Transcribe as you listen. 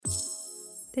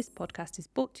This podcast is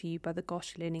brought to you by the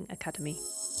Gosh Learning Academy.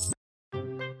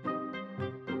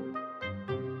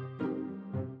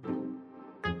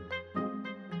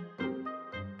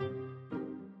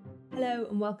 Hello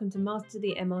and welcome to Master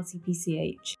the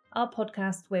MRCPCH, our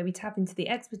podcast where we tap into the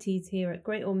expertise here at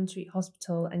Great Ormond Street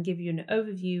Hospital and give you an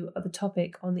overview of a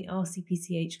topic on the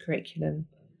RCPCH curriculum.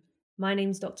 My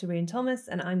name's Dr. Rhian Thomas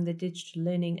and I'm the Digital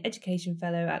Learning Education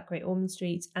Fellow at Great Ormond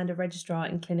Street and a Registrar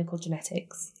in Clinical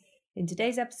Genetics. In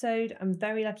today's episode, I'm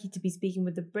very lucky to be speaking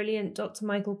with the brilliant Dr.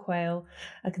 Michael Quail,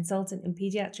 a consultant in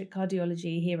paediatric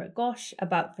cardiology here at GOSH,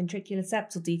 about ventricular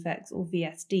septal defects or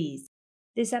VSDs.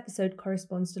 This episode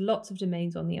corresponds to lots of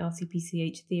domains on the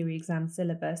RCPCH theory exam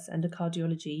syllabus under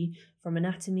cardiology, from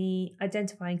anatomy,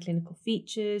 identifying clinical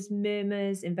features,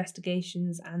 murmurs,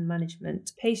 investigations and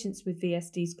management. Patients with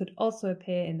VSDs could also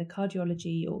appear in the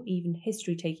cardiology or even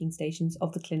history-taking stations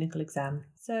of the clinical exam.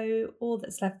 So all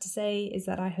that's left to say is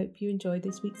that I hope you enjoy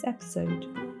this week's episode.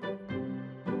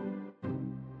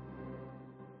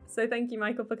 So thank you,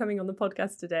 Michael, for coming on the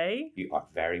podcast today. You are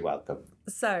very welcome.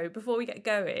 So before we get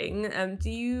going, do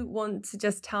you want to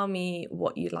just tell me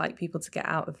what you'd like people to get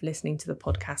out of listening to the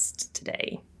podcast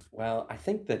today? Well, I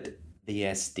think that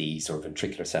VSDs or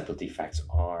ventricular septal defects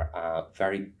are a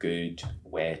very good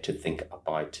way to think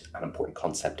about an important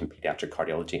concept in paediatric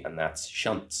cardiology, and that's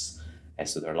shunts.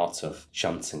 So there are lots of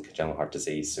shunts in congenital heart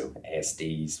disease, so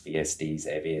ASDs, VSDs,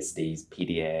 AVSDs,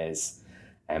 PDAs.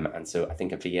 And so I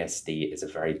think a VSD is a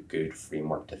very good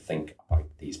framework to think about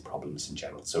these problems in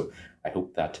general. So I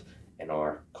hope that in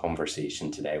our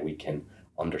conversation today, we can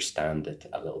understand it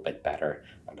a little bit better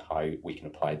and how we can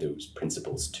apply those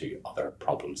principles to other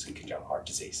problems in congenital heart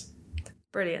disease.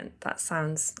 Brilliant. That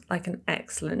sounds like an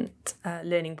excellent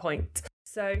learning point.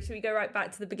 So should we go right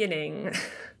back to the beginning?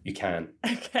 You can.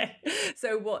 Okay.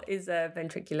 So what is a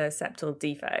ventricular septal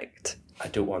defect? I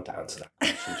don't want to answer that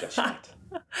question just yet.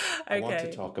 I want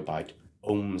to talk about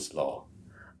Ohm's law.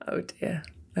 Oh dear.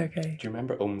 Okay. Do you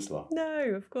remember Ohm's law? No,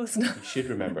 of course not. You should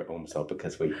remember Ohm's law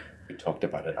because we talked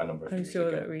about it a number of years ago.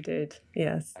 I'm sure that we did,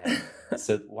 yes.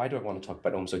 So why do I want to talk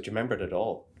about Ohm's law? Do you remember it at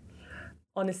all?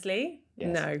 Honestly?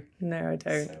 Yes. No, I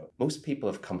don't. So most people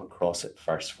have come across it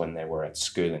first when they were at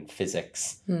school in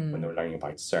physics, when they were learning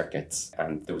about circuits.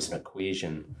 And there was an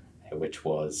equation which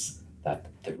was that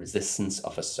the resistance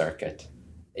of a circuit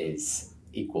is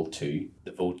equal to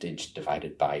the voltage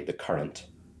divided by the current.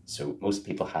 So most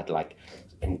people had, like,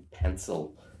 in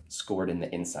pencil scored in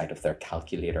the inside of their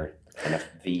calculator kind of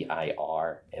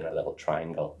VIR in a little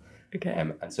triangle. Okay.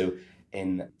 And so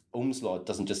in Ohm's law, it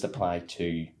doesn't just apply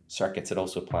to circuits, it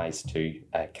also applies to,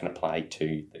 can apply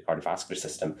to the cardiovascular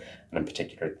system, and in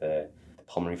particular the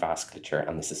pulmonary vasculature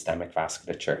and the systemic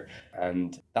vasculature.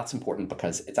 And that's important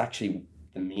because it's actually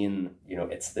the main,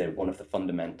 it's one of the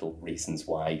fundamental reasons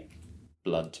why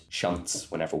blood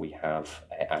shunts whenever we have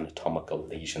anatomical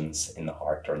lesions in the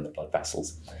heart or in the blood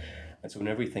vessels. And so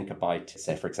whenever we think about,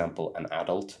 say, for example, an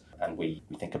adult, and we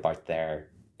think about their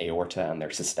aorta and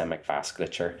their systemic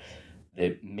vasculature,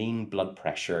 the mean blood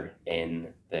pressure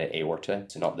in the aorta,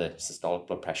 so not the systolic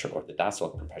blood pressure or the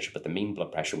diastolic blood pressure, but the mean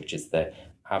blood pressure, which is the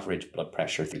average blood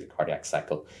pressure through the cardiac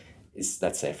cycle, is,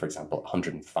 let's say, for example,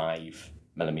 105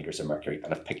 millimeters of mercury.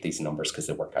 And I've picked these numbers because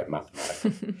they work out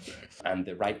mathematically. And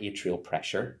the right atrial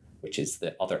pressure, which is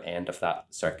the other end of that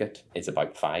circuit, is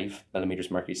about 5 millimeters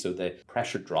of mercury. So the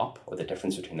pressure drop, or the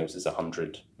difference between those, is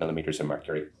 100 millimeters of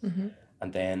mercury. Mm-hmm.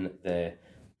 And then the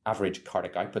average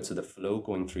cardiac output, so the flow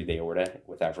going through the aorta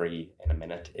in a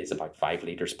minute, is about 5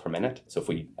 liters per minute. So if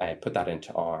we put that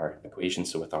into our equation,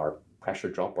 so with our pressure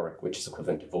drop, which is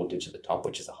equivalent to voltage at the top,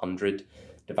 which is 100,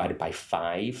 divided by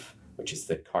 5, which is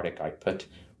the cardiac output,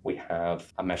 we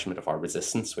have a measurement of our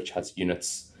resistance, which has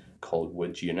units called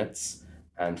Wood units.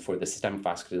 And for the systemic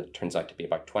vasculature, it turns out to be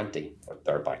about 20 or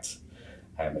thereabouts.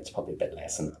 It's probably a bit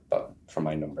less than that, but for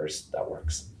my numbers, that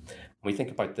works. When we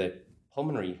think about the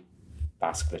pulmonary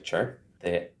vasculature,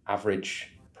 the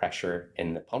average pressure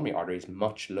in the pulmonary artery is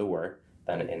much lower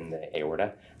than in the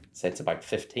aorta. So it's about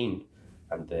 15,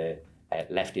 and the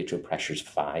left atrial pressure is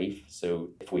 5.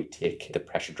 So if we take the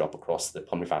pressure drop across the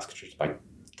pulmonary vasculature, it's about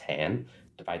 10,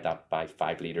 divide that by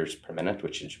 5 liters per minute,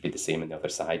 which should be the same on the other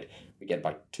side, we get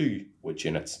about 2 Wood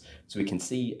units. So we can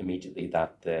see immediately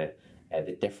that the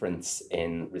difference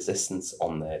in resistance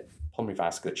on the pulmonary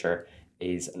vasculature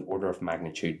is an order of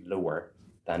magnitude lower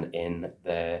than in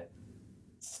the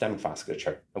systemic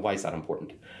vasculature. And why is that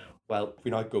important? Well, if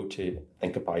we now go to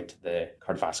think about the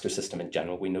cardiovascular system in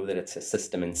general, we know that it's a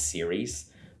system in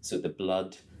series. So the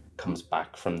blood comes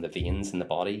back from the veins in the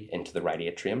body into the right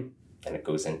atrium, then it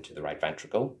goes into the right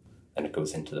ventricle, then it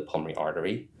goes into the pulmonary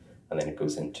artery, and then it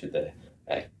goes into the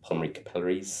pulmonary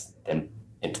capillaries, then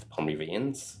into the pulmonary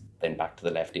veins, then back to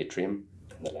the left atrium,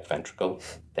 and the left ventricle,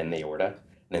 then the aorta,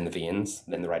 then the veins,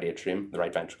 then the right atrium, the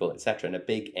right ventricle, etc. in a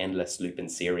big endless loop in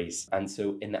series. And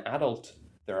so in the adult,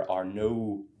 there are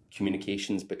no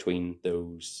communications between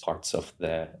those parts of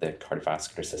the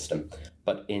cardiovascular system.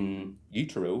 But in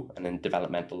utero and in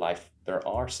developmental life, there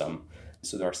are some.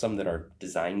 So there are some that are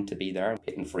designed to be there.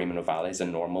 In foramen ovale is a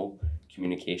normal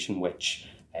communication, which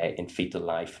in fetal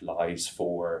life allows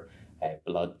for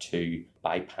blood to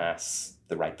bypass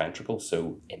the right ventricle.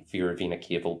 So inferior vena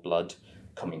cava blood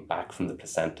coming back from the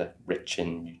placenta, rich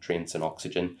in nutrients and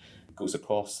oxygen, goes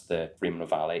across the foramen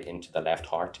ovale into the left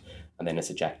heart, and then is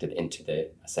ejected into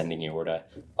the ascending aorta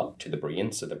up to the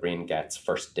brain. So the brain gets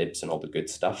first dibs and all the good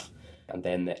stuff. And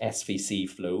then the SVC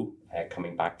flow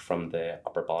coming back from the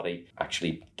upper body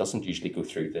actually doesn't usually go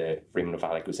through the foramen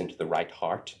ovale, it goes into the right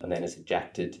heart and then is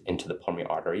ejected into the pulmonary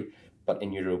artery. But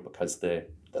in utero, because the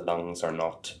lungs are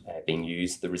not being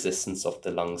used, the resistance of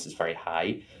the lungs is very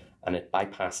high, and it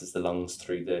bypasses the lungs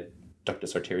through the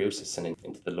ductus arteriosus and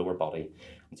into the lower body.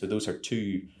 And so those are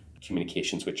two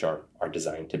communications which are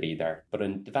designed to be there. But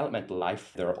in developmental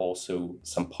life, there are also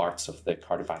some parts of the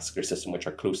cardiovascular system which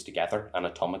are close together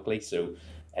anatomically. So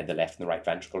the left and the right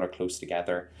ventricle are close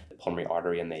together, the pulmonary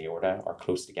artery and the aorta are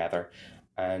close together.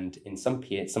 And in some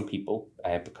people,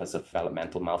 because of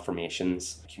developmental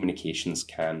malformations, communications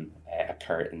can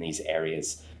occur in these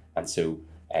areas. And so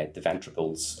the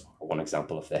ventricles are one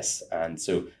example of this. And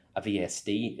so a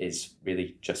VSD is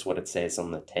really just what it says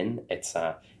on the tin. It's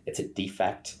a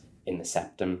defect in the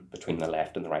septum between the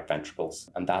left and the right ventricles,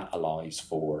 and that allows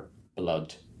for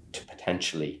blood to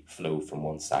potentially flow from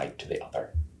one side to the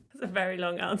other. That's a very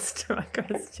long answer to my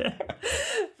question.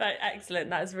 But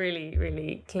excellent. That's really,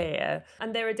 really clear.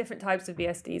 And there are different types of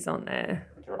VSDs, aren't there?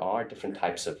 There are different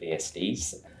types of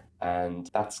VSDs, and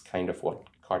that's kind of what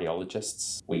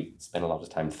cardiologists, we spend a lot of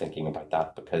time thinking about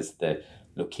that, because the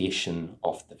location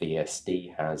of the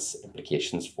VSD has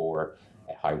implications for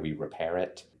how we repair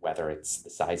it, whether it's the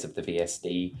size of the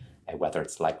VSD, whether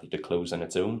it's likely to close on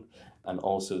its own, and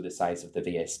also the size of the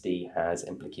VSD has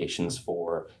implications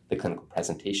for the clinical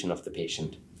presentation of the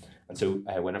patient. And so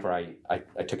whenever I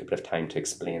took a bit of time to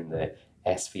explain the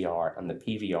SVR and the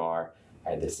PVR,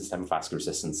 the systemic vascular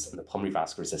resistance and the pulmonary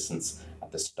vascular resistance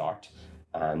at the start,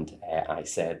 and I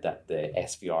said that the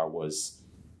SVR was,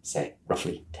 say,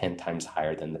 roughly 10 times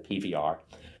higher than the PVR.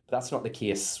 But that's not the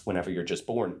case whenever you're just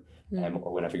born,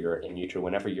 or whenever you're in utero.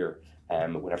 Whenever you're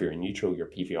in utero, your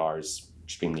PVR is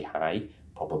extremely high,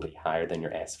 probably higher than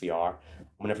your SVR.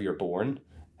 Whenever you're born,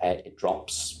 it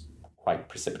drops quite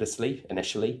precipitously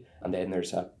initially, and then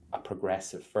there's a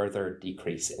progressive further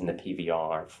decrease in the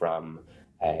PVR from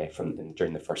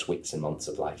during the first weeks and months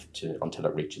of life until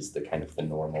it reaches the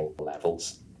normal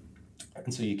levels.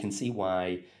 And so you can see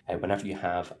why whenever you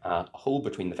have a hole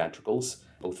between the ventricles,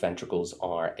 both ventricles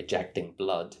are ejecting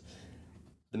blood.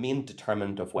 The main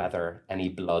determinant of whether any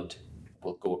blood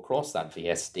will go across that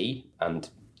VSD and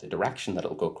the direction that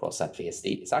it'll go across that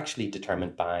VSD is actually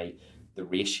determined by the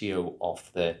ratio of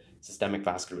the systemic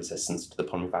vascular resistance to the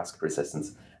pulmonary vascular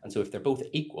resistance. And so if they're both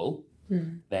equal,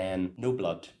 then no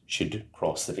blood should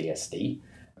cross the VSD.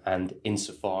 And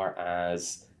insofar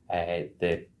as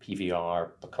the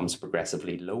PVR becomes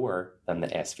progressively lower than the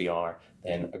SVR,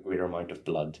 then a greater amount of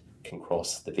blood can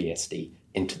cross the VSD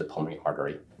into the pulmonary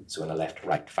artery, so in a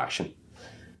left-right fashion.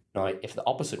 Now, if the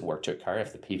opposite were to occur,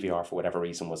 if the PVR for whatever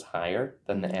reason was higher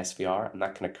than the SVR, and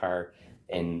that can occur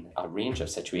in a range of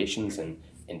situations, in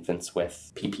infants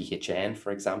with PPHN,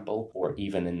 for example, or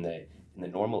even in the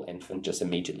normal infant just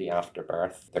immediately after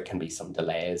birth, there can be some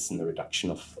delays in the reduction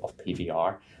of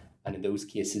PVR. And in those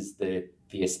cases, the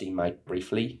VSD might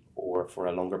briefly or for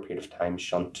a longer period of time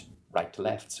shunt right to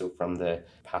left. So from the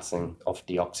passing of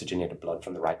deoxygenated blood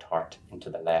from the right heart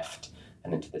into the left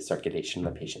and into the circulation,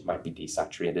 the patient might be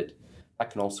desaturated.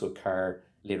 That can also occur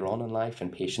later on in life in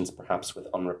patients perhaps with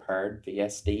unrepaired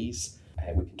VSDs.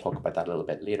 We can talk about that a little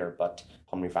bit later, but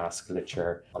pulmonary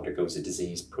vasculature undergoes a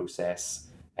disease process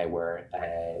where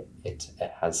it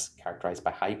has characterized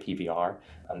by high PVR,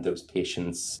 and those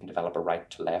patients can develop a right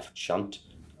to left shunt,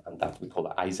 and that we call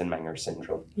the Eisenmenger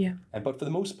syndrome. Yeah. But for the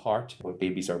most part, when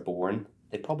babies are born,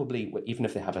 they probably, even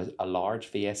if they have a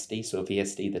large VSD, so a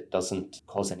VSD that doesn't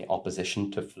cause any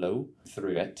opposition to flow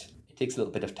through it, it takes a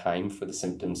little bit of time for the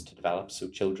symptoms to develop. So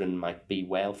children might be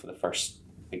well for the first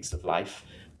weeks of life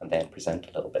and then present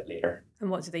a little bit later. And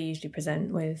what do they usually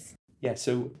present with? Yeah,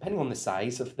 so depending on the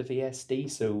size of the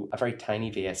VSD, so a very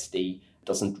tiny VSD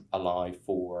doesn't allow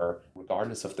for,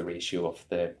 regardless of the ratio of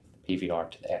the PVR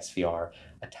to the SVR.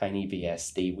 A tiny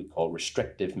VSD we call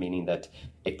restrictive, meaning that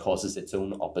it causes its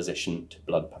own opposition to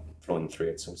blood flowing through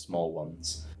it, so small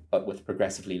ones. But with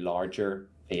progressively larger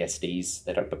VSDs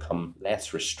that have become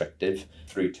less restrictive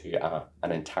through to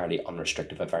an entirely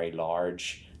unrestrictive, a very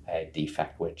large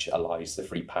defect, which allows the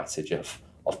free passage of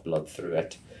blood through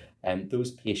it.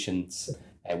 Those patients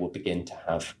will begin to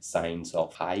have signs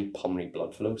of high pulmonary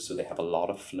blood flow, so they have a lot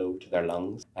of flow to their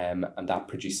lungs, and that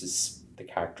produces the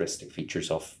characteristic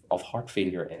features of heart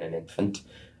failure in an infant.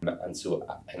 And so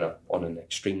on an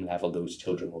extreme level, those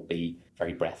children will be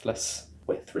very breathless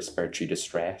with respiratory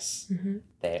distress. Mm-hmm.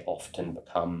 They often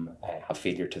have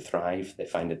failure to thrive. They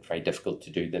find it very difficult to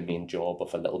do the main job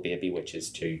of a little baby, which is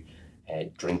to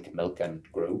drink milk and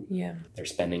grow. Yeah. They're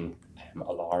spending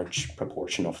a large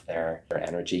proportion of their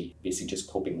energy basically just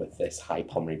coping with this high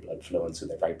pulmonary blood flow, and so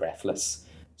they're very breathless,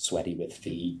 sweaty with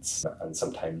feeds, and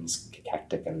sometimes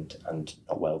cachectic and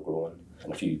not well grown.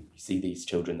 And if you see these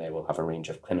children, they will have a range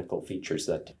of clinical features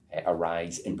that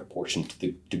arise in proportion to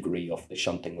the degree of the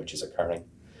shunting which is occurring.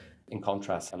 In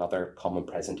contrast, another common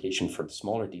presentation for the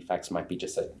smaller defects might be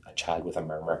just a child with a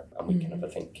murmur, and we can have a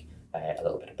think a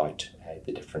little bit about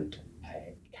the different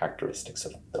characteristics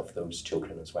of those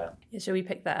children as well. Yeah, shall we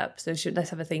pick that up? So let's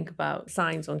have a think about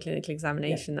signs on clinical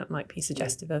examination that might be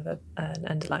suggestive of an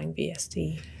underlying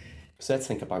VSD. So let's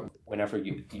think about whenever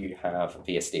you have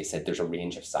VSD, said there's a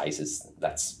range of sizes.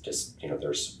 That's just,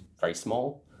 there's very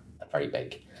small and very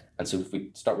big. And so if we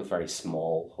start with very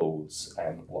small holes,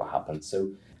 what happens?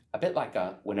 So a bit like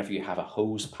whenever you have a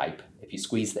hose pipe, if you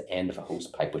squeeze the end of a hose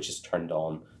pipe, which is turned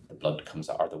on, the blood comes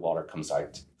out, or the water comes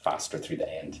out faster through the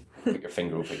end. Put your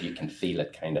finger over it, you can feel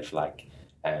it kind of like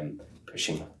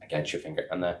pushing against your finger.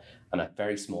 And a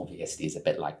very small VSD is a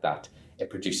bit like that. It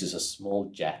produces a small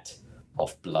jet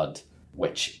of blood,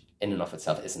 which in and of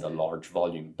itself isn't a large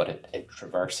volume, but it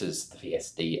traverses the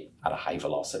VSD at a high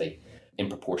velocity in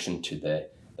proportion to the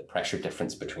pressure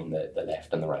difference between the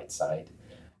left and the right side.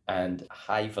 And a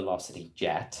high velocity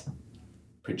jet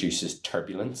produces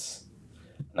turbulence.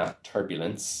 And that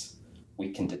turbulence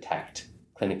we can detect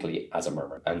clinically as a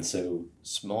murmur. And so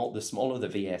the smaller the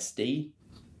VSD,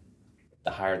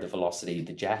 the higher the velocity of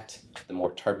the jet, the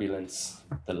more turbulence,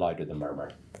 the louder the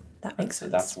murmur. That makes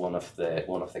sense. So that's one of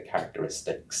the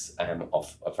characteristics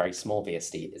of a very small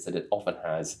VSD, is that it often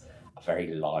has a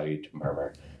very loud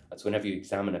murmur. And so whenever you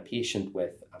examine a patient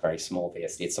with a very small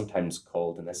VSD, it's sometimes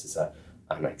called, and this is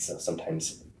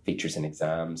sometimes features in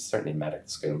exams, certainly in medical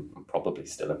school, and probably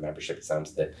still in membership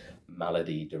exams, the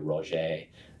maladie de Roget,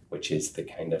 which is the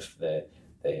kind of the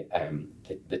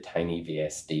tiny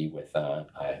VSD with a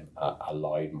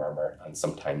loud murmur and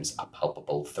sometimes a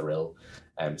palpable thrill.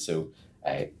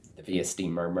 The VSD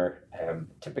murmur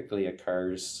typically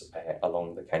occurs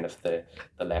along the kind of the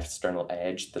left sternal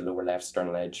edge, the lower left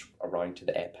sternal edge around to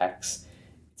the apex.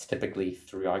 It's typically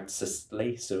throughout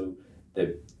systole, so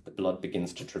the blood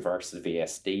begins to traverse the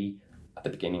VSD at the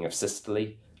beginning of systole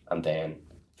and then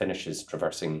finishes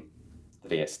traversing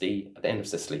the VSD at the end of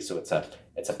systole. So it's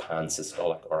a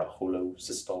pansystolic or a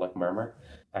holosystolic murmur.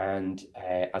 And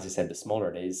as I said, the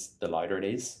smaller it is, the louder it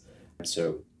is.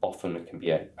 So often it can be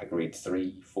a grade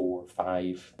 3, 4,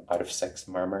 5 out of 6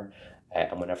 murmur.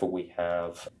 And whenever we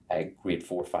have grade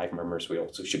 4 or 5 murmurs, we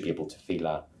also should be able to feel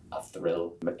a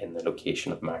thrill in the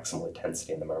location of maximal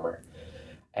intensity in the murmur.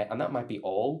 And that might be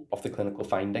all of the clinical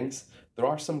findings. There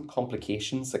are some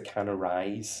complications that can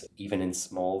arise even in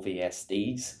small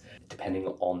VSDs, depending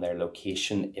on their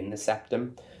location in the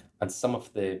septum. And some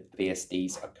of the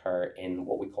VSDs occur in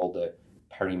what we call the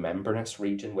perimembranous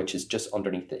region, which is just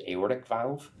underneath the aortic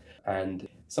valve. And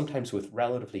sometimes with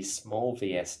relatively small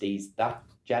VSDs, that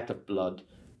jet of blood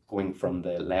going from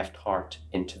the left heart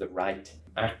into the right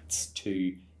acts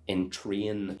to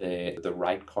entrain the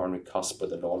right coronary cusp or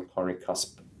the non-coronary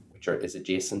cusp, which is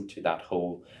adjacent to that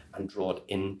hole, and draw it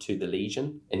into the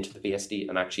lesion, into the VSD,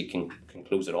 and actually can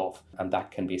close it off. And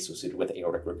that can be associated with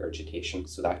aortic regurgitation.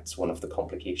 So that's one of the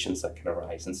complications that can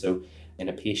arise. And so in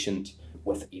a patient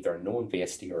with either a known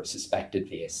VSD or a suspected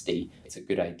VSD, it's a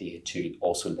good idea to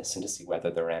also listen to see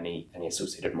whether there are any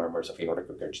associated murmurs of aortic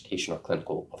regurgitation or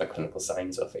other clinical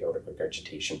signs of aortic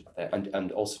regurgitation.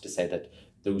 And also to say that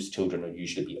those children will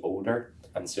usually be older.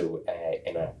 And so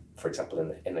for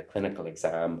example, in a clinical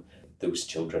exam, those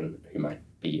children who might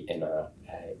be in a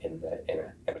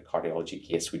cardiology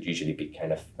case would usually be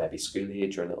kind of maybe school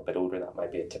age or a little bit older. That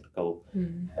might be a typical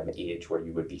age where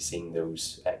you would be seeing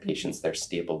those patients. They're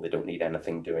stable, they don't need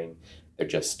anything doing, they're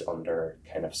just under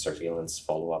kind of surveillance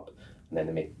follow-up, and then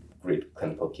they may great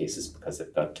clinical cases because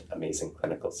they've got amazing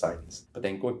clinical signs. But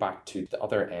then going back to the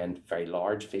other end, very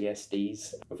large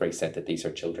VSDs, we've already said that these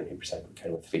are children who present with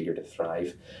kind of failure to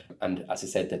thrive. And as I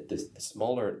said, that the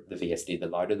smaller the VSD, the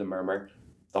louder the murmur.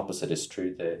 The opposite is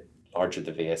true. The larger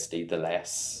the VSD, the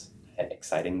less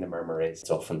exciting the murmur is. It's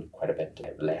often quite a bit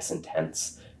less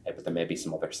intense. But there may be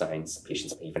some other signs.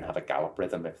 Patients may even have a gallop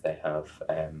rhythm if they have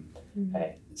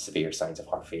severe signs of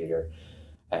heart failure.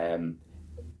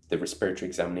 The respiratory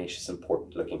examination is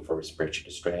important, looking for respiratory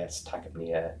distress,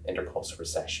 tachypnea, intercostal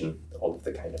recession, all of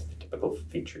the kind of typical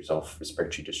features of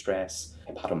respiratory distress.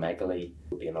 Hepatomegaly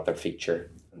would be another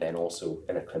feature. And then also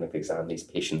in a clinical exam, these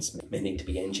patients may need to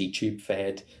be NG tube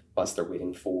fed whilst they're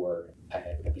waiting for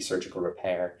maybe surgical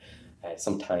repair.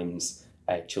 Sometimes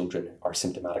children are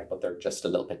symptomatic, but they're just a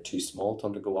little bit too small to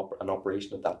undergo an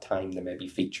operation at that time. There may be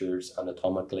features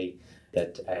anatomically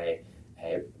that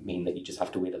mean that you just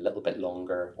have to wait a little bit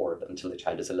longer or until the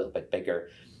child is a little bit bigger.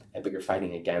 But you're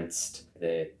fighting against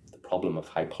the problem of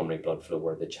high pulmonary blood flow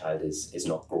where the child is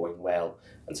not growing well.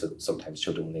 And so sometimes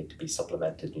children will need to be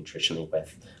supplemented nutritionally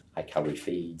with high calorie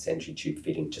feeds, NG tube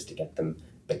feeding, just to get them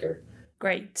bigger.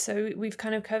 Great. So we've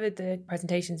kind of covered the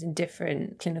presentations in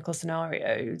different clinical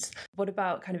scenarios. What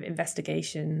about kind of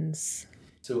investigations?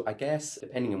 So I guess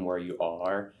depending on where you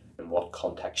are and what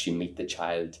context you meet the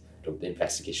child, the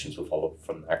investigations will follow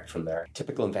from there.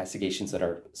 Typical investigations that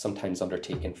are sometimes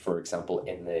undertaken, for example,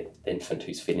 in the infant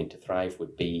who's failing to thrive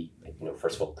would be,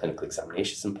 first of all, clinical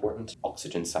examination is important,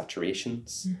 oxygen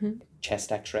saturations,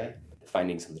 chest x-ray. The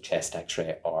findings on the chest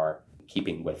x-ray are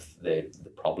keeping with the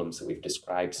problems that we've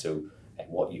described. So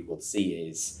what you will see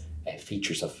is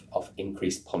features of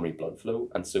increased pulmonary blood flow.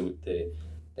 And so the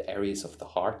areas of the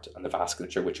heart and the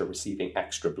vasculature which are receiving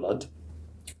extra blood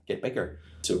get bigger.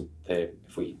 So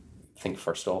if we think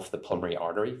first off the pulmonary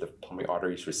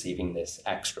artery is receiving this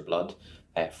extra blood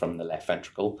from the left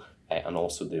ventricle and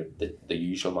also the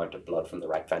usual amount of blood from the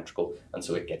right ventricle, and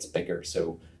so it gets bigger.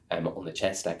 So on the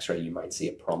chest x-ray you might see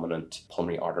a prominent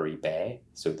pulmonary artery bay,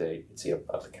 so you see a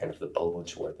kind of the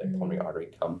bulge where the pulmonary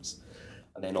artery comes,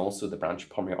 and then also the branch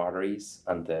pulmonary arteries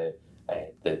and the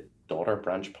daughter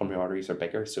branch pulmonary arteries are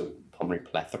bigger, so pulmonary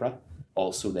plethora.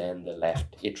 Also then the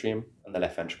left atrium and the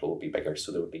left ventricle will be bigger,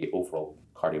 so there would be overall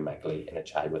cardiomegaly in a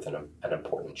child with an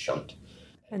important shunt.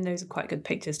 And those are quite good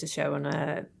pictures to show on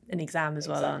an exam as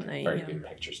well, aren't they? Very good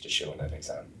pictures to show on an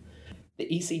exam. The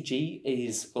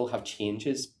ECG will have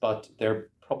changes, but they're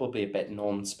probably a bit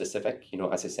non-specific.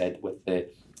 As I said, with the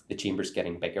chambers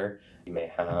getting bigger, you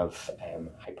may have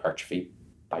hypertrophy,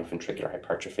 biventricular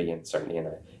hypertrophy, and certainly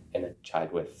in a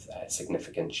child with a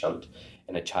significant shunt.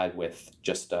 In a child with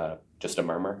just a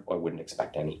murmur, I wouldn't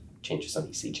expect any changes on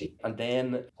ECG. And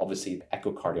then obviously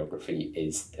echocardiography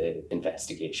is the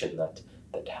investigation that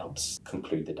helps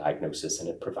conclude the diagnosis, and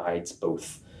it provides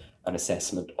both an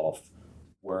assessment of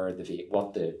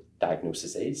what the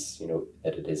diagnosis is,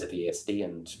 that it is a VSD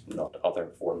and not other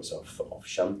forms of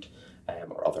shunt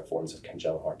or other forms of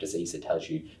congenital heart disease. It tells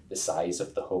you the size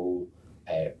of the hole,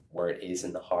 where it is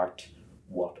in the heart,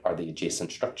 what are the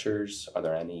adjacent structures, are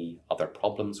there any other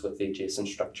problems with the adjacent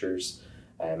structures.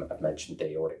 I've mentioned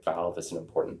the aortic valve is an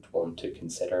important one to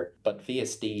consider. But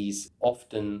VSDs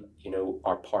often,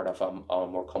 are part of a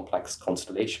more complex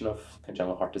constellation of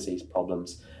congenital heart disease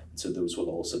problems. So those will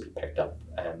also be picked up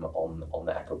on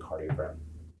the echocardiogram.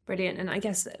 Brilliant. And I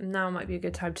guess now might be a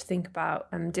good time to think about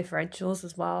differentials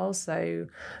as well. So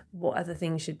what other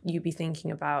things should you be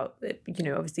thinking about?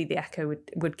 Obviously the echo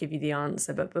would give you the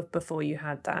answer, but before you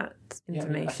had that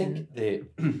information. I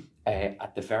think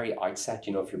at the very outset,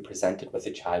 if you're presented with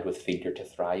a child with failure to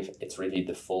thrive, it's really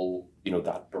the full,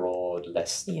 that broad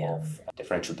list of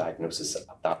differential diagnosis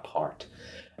at that part.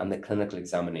 And the clinical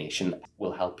examination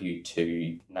will help you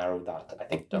to narrow that, I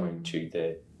think, down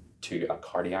to a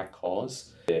cardiac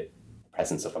cause, the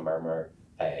presence of a murmur,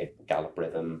 gallop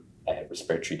rhythm,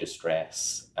 respiratory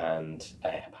distress, and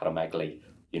hepatomegaly.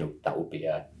 That would be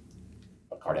a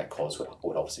cardiac cause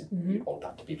would obviously you want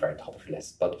that to be very top of your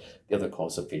list. But the other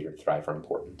causes of failure to thrive are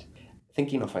important.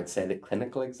 Thinking of, I'd say, the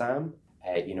clinical exam,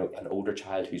 an older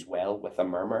child who's well with a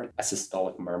murmur, a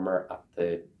systolic murmur at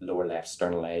the lower left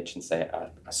sternal edge, and say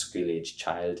a school-aged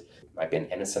child, might be an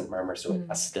innocent murmur, so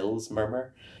a Stills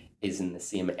murmur is in the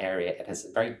same area. It has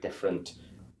very different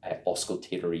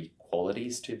auscultatory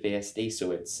qualities to VSD,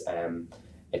 so it's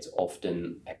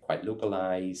often quite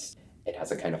localized. It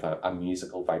has a kind of a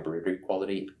musical vibratory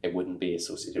quality. It wouldn't be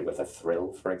associated with a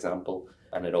thrill, for example,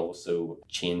 and it also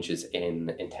changes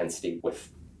in intensity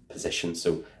with position.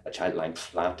 So a child lying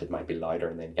flat, it might be louder,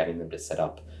 and then getting them to sit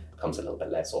up becomes a little bit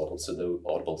less audible. So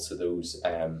those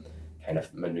kind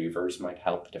of maneuvers might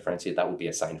help differentiate. That would be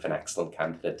a sign of an excellent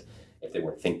candidate if they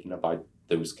were thinking about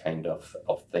those kind of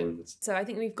things. So I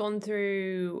think we've gone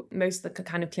through most of the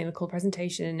kind of clinical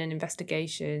presentation and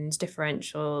investigations,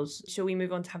 differentials. Shall we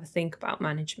move on to have a think about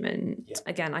management? Yeah.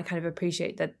 Again, I kind of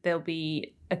appreciate that there'll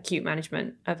be acute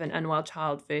management of an unwell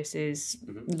child versus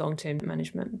long-term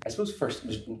management. I suppose first,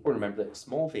 it's important to remember that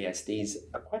small VSDs,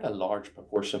 quite a large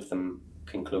proportion of them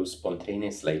can close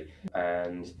spontaneously,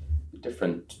 and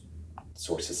different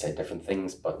sources say different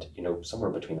things, but somewhere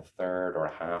between a third or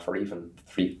a half or even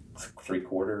three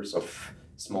quarters of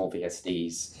small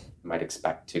VSDs you might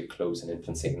expect to close in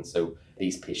infancy. And so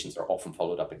these patients are often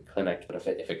followed up in clinic, but if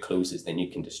it closes, then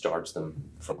you can discharge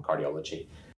them from cardiology.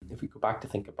 If we go back to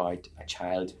think about a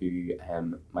child who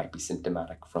might be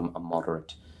symptomatic from a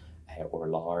moderate or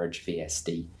large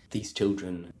VSD, these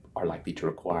children are likely to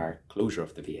require closure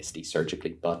of the VSD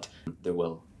surgically, but there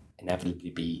will inevitably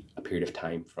be a period of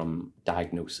time from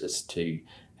diagnosis to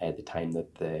the time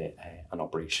that an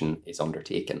operation is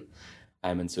undertaken.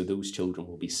 And so those children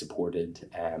will be supported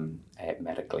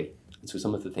medically. And so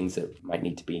some of the things that might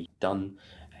need to be done,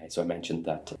 so I mentioned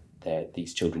that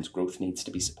these children's growth needs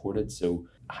to be supported, so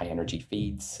high energy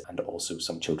feeds, and also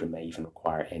some children may even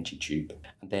require NG tube.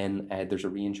 And then there's a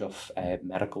range of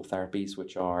medical therapies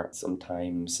which are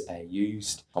sometimes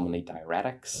used, commonly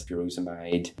diuretics,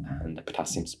 furosemide, and a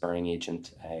potassium sparing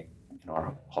agent. In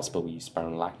our hospital we use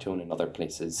spironolactone, in other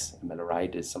places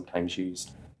miloride is sometimes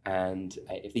used. And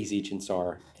if these agents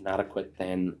are inadequate,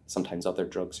 then sometimes other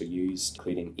drugs are used,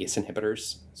 including ACE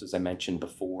inhibitors. So as I mentioned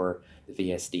before, the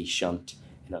VSD shunt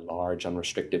in a large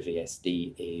unrestricted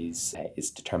VSD is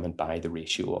determined by the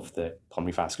ratio of the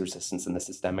pulmonary vascular resistance and the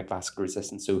systemic vascular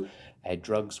resistance. So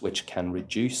drugs which can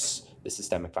reduce the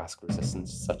systemic vascular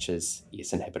resistance, such as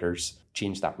ACE inhibitors,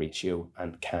 change that ratio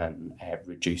and can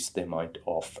reduce the amount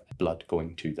of blood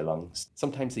going to the lungs.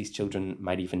 Sometimes these children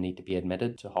might even need to be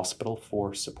admitted to hospital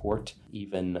for support,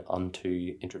 even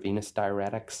onto intravenous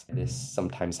diuretics. This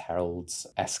sometimes heralds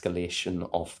escalation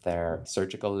of their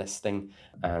surgical listing,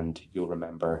 and you'll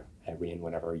remember, Rian,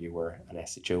 whenever you were an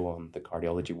SHO on the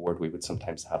cardiology ward, we would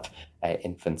sometimes have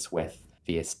infants with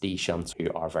VSD shunts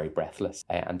who are very breathless.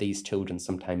 And these children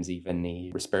sometimes even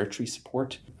need respiratory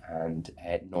support, and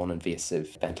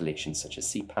non-invasive ventilation such as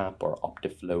CPAP or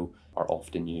Optiflow are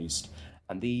often used.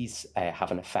 And these have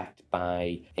an effect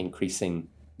by increasing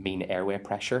mean airway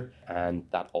pressure, and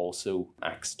that also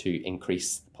acts to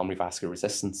increase pulmonary vascular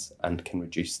resistance and can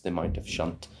reduce the amount of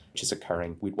shunt which is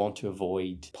occurring. We'd want to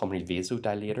avoid pulmonary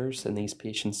vasodilators in these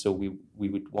patients, so we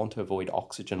would want to avoid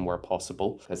oxygen where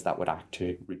possible, because that would act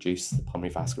to reduce the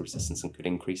pulmonary vascular resistance and could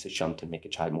increase a shunt and make a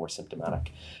child more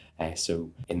symptomatic.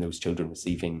 So in those children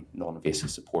receiving non-invasive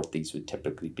support, these would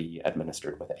typically be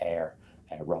administered with air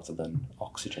rather than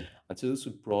oxygen. And so those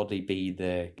would broadly be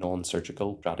the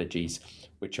non-surgical strategies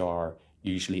which are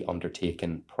usually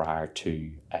undertaken prior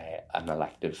to an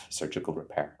elective surgical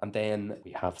repair. And then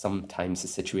we have sometimes a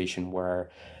situation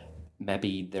where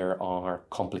maybe there are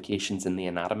complications in the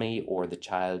anatomy, or the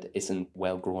child isn't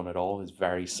well grown at all, is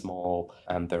very small,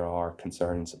 and there are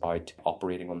concerns about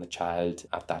operating on the child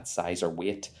at that size or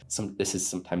weight. This is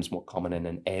sometimes more common in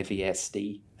an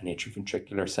AVSD, an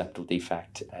atrioventricular septal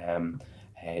defect,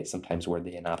 sometimes where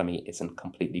the anatomy isn't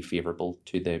completely favourable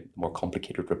to the more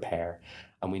complicated repair,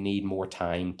 and we need more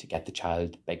time to get the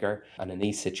child bigger. And in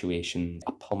these situations,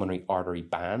 a pulmonary artery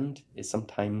band is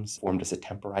sometimes formed as a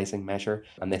temporizing measure,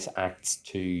 and this acts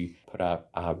to put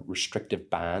a restrictive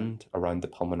band around the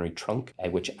pulmonary trunk,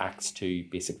 which acts to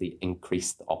basically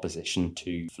increase the opposition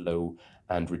to flow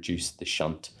and reduce the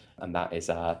shunt. And that is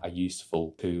a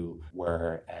useful tool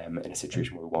where in a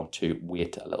situation where we want to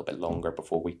wait a little bit longer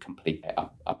before we complete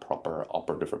a proper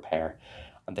operative repair.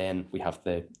 And then we have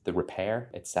the repair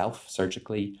itself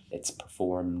surgically. It's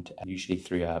performed usually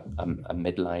through a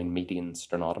midline median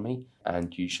sternotomy,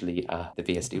 and usually the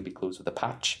VSD will be closed with a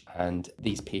patch. And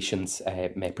these patients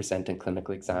may present in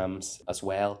clinical exams as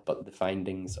well, but the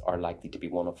findings are likely to be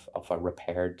one of a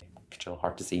repaired congenital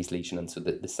heart disease lesion, and so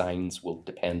the signs will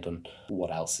depend on what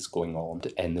else is going on.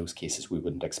 In those cases, we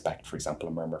wouldn't expect, for example,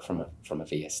 a murmur from a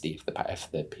VSD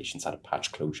if the patient's had a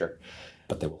patch closure,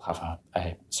 but they will have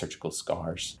a surgical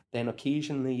scars. Then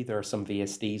occasionally there are some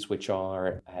VSDs which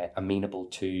are amenable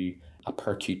to a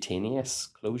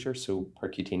percutaneous closure. So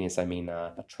percutaneous, I mean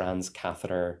a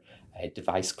transcatheter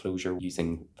device closure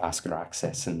using vascular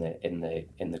access in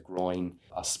the groin.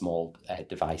 A small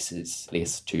device is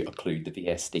placed to occlude the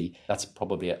VSD. That's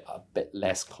probably a bit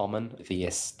less common. The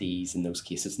VSDs in those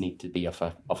cases need to be of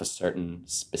a certain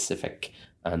specific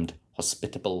and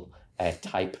hospitable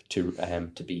type to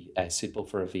be suitable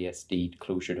for a VSD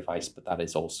closure device, but that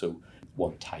is also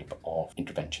one type of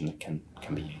intervention that can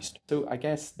be used. So I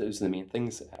guess those are the main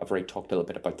things. I've already talked a little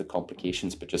bit about the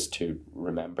complications, but just to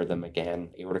remember them again: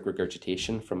 aortic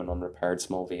regurgitation from an unrepaired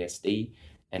small VSD,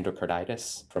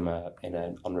 endocarditis in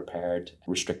an unrepaired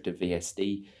restrictive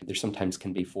VSD. There sometimes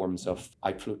can be forms of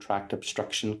outflow tract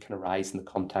obstruction can arise in the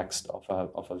context of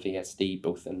a VSD,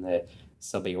 both in the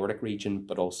subaortic region,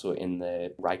 but also in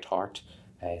the right heart.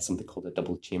 Something called a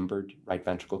double-chambered right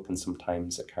ventricle can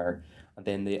sometimes occur. And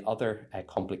then the other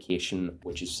complication,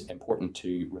 which is important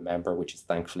to remember, which is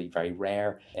thankfully very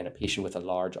rare in a patient with a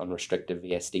large unrestricted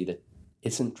VSD that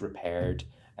isn't repaired,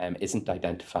 isn't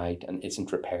identified and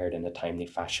isn't repaired in a timely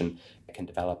fashion, it can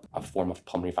develop a form of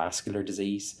pulmonary vascular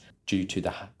disease due to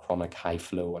the chronic high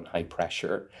flow and high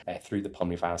pressure through the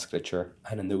pulmonary vasculature.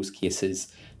 And in those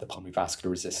cases, the pulmonary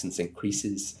vascular resistance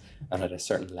increases and at a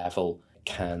certain level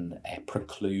can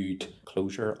preclude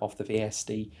closure of the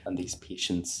VSD. And these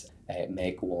patients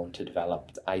may go on to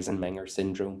develop Eisenmenger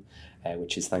syndrome,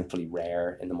 which is thankfully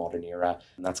rare in the modern era.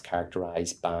 And that's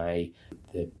characterized by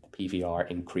the PVR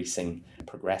increasing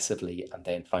progressively and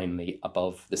then finally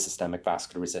above the systemic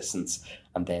vascular resistance,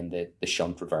 and then the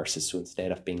shunt reverses. So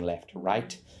instead of being left to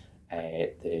right,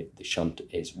 the shunt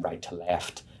is right to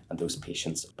left, and those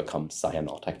patients become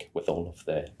cyanotic with all of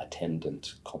the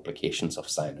attendant complications of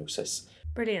cyanosis.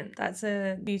 Brilliant. That's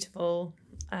a beautiful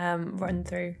run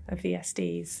through of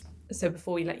VSDs. So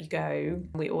before we let you go,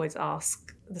 we always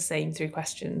ask the same 3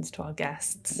 questions to our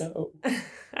guests. No.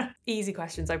 Easy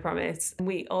questions, I promise.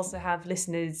 We also have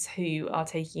listeners who are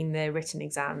taking their written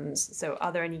exams. So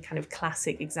are there any kind of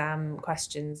classic exam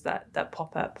questions that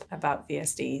pop up about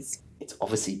VSDs? It's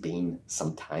obviously been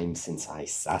some time since I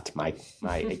sat my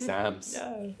exams.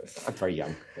 No. I'm very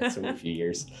young. It's only a few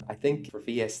years. I think for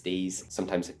VSDs,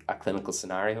 sometimes a clinical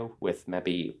scenario with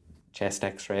maybe chest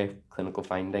x-ray, clinical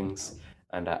findings,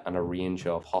 and a range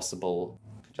of possible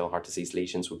congenital heart disease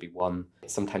lesions would be one.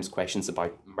 Sometimes questions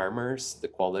about murmurs, the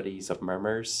qualities of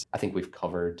murmurs. I think we've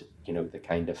covered, the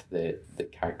kind of the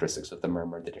characteristics of the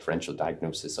murmur, the differential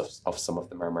diagnosis of some of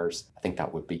the murmurs. I think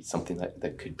that would be something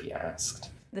that could be asked.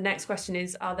 The next question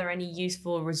is, are there any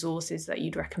useful resources that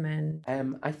you'd recommend?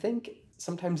 I think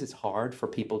sometimes it's hard for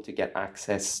people to get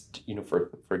access to,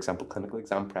 for example, clinical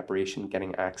exam preparation,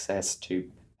 getting access to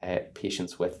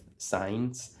patients with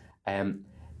signs.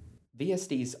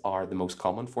 VSDs are the most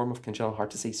common form of congenital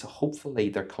heart disease, so hopefully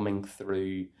they're coming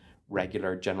through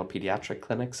regular general pediatric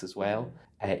clinics as well.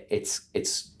 It's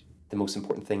the most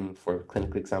important thing for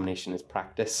clinical examination is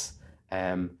practice,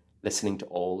 listening to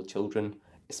all children,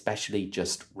 especially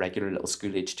just regular little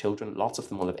school-age children. Lots of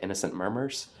them will have innocent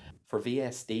murmurs. For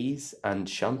VSDs and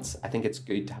shunts, I think it's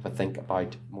good to have a think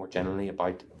about, more generally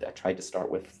about, I try to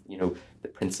start with, the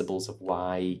principles of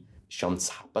why shunts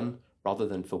happen, rather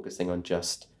than focusing on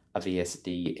just a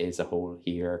VSD is a hole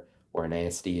here, or an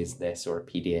ASD is this, or a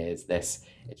PDA is this.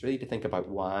 It's really to think about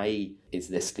why is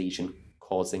this lesion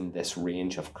causing this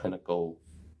range of clinical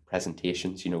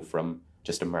presentations, from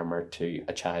just a murmur to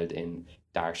a child in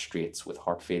dire straits with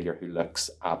heart failure who looks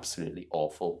absolutely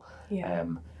awful. Yeah.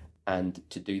 And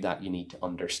to do that, you need to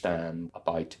understand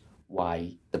about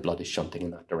why the blood is shunting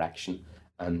in that direction,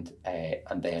 and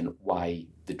then why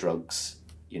the drugs,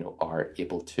 are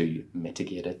able to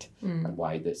mitigate it, and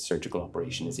why the surgical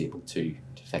operation is able to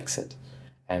fix it.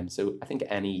 So I think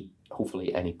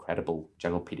hopefully any credible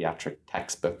general pediatric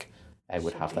textbook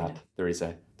would have that. There is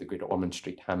the Great Ormond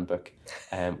Street Handbook,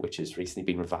 which has recently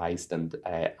been revised, and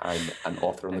I'm an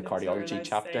author on the cardiology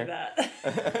chapter.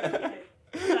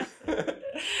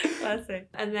 Classic.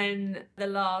 And then the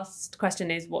last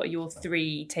question is, what are your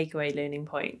 3 takeaway learning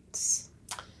points?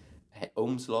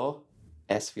 Ohm's law,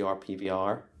 SVR,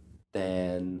 PVR,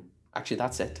 then actually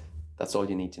that's it. That's all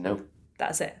you need to know.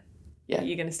 That's it? Yeah.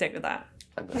 You're going to stick with that?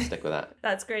 I'm going to stick with that.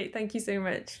 That's great. Thank you so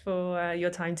much for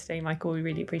your time today, Michael. We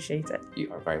really appreciate it.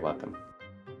 You are very welcome.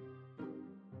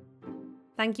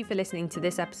 Thank you for listening to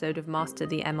this episode of Master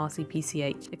the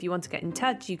MRC-PCH. If you want to get in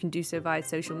touch, you can do so via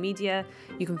social media.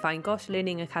 You can find Gosh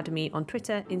Learning Academy on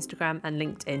Twitter, Instagram and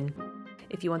LinkedIn.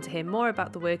 If you want to hear more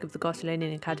about the work of the Gosh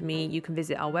Learning Academy, you can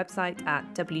visit our website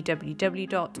at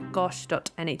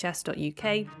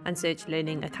www.gosh.nhs.uk and search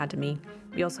Learning Academy.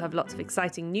 We also have lots of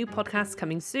exciting new podcasts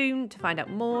coming soon. To find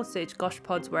out more, search Gosh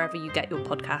Pods wherever you get your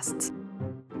podcasts.